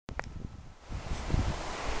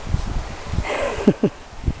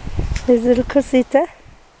There's little Cosita.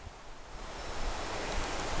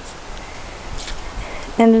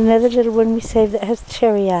 And another little one we saved that has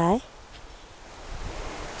cherry eye.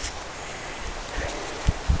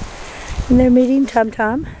 And they're meeting Tom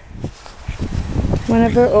Tom, one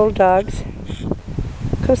of our old dogs.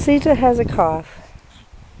 Cosita has a cough.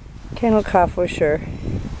 Kennel cough, we're sure.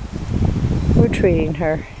 We're treating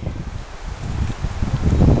her.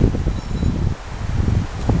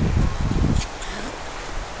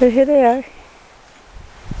 But here they are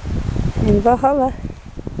in Valhalla.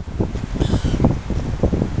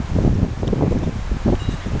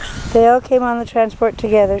 They all came on the transport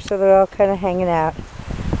together, so they're all kind of hanging out.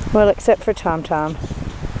 Well, except for Tom Tom.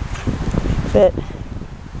 But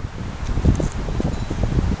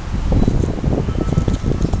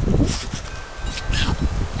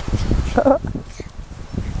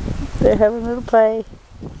they're having a little play.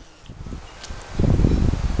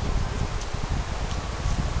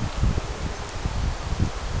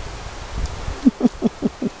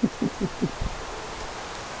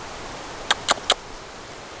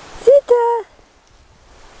 Zita!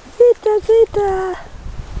 Zita, Zita!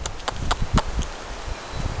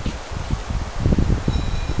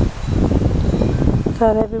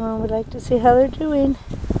 Thought everyone would like to see how they're doing.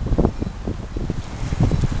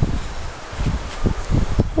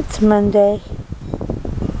 It's Monday.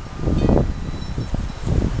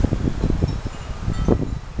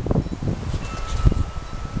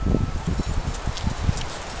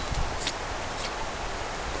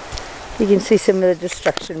 You can see some of the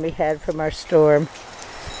destruction we had from our storm.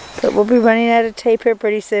 But we'll be running out of tape here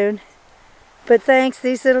pretty soon. But thanks,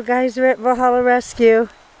 these little guys are at Valhalla Rescue.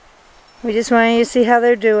 We just wanted you to see how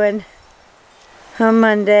they're doing on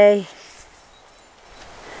Monday.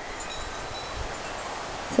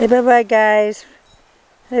 Say bye-bye, guys.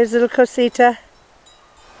 There's little Cosita.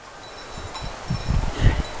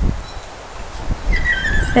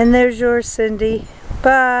 And there's yours, Cindy.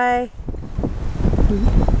 Bye.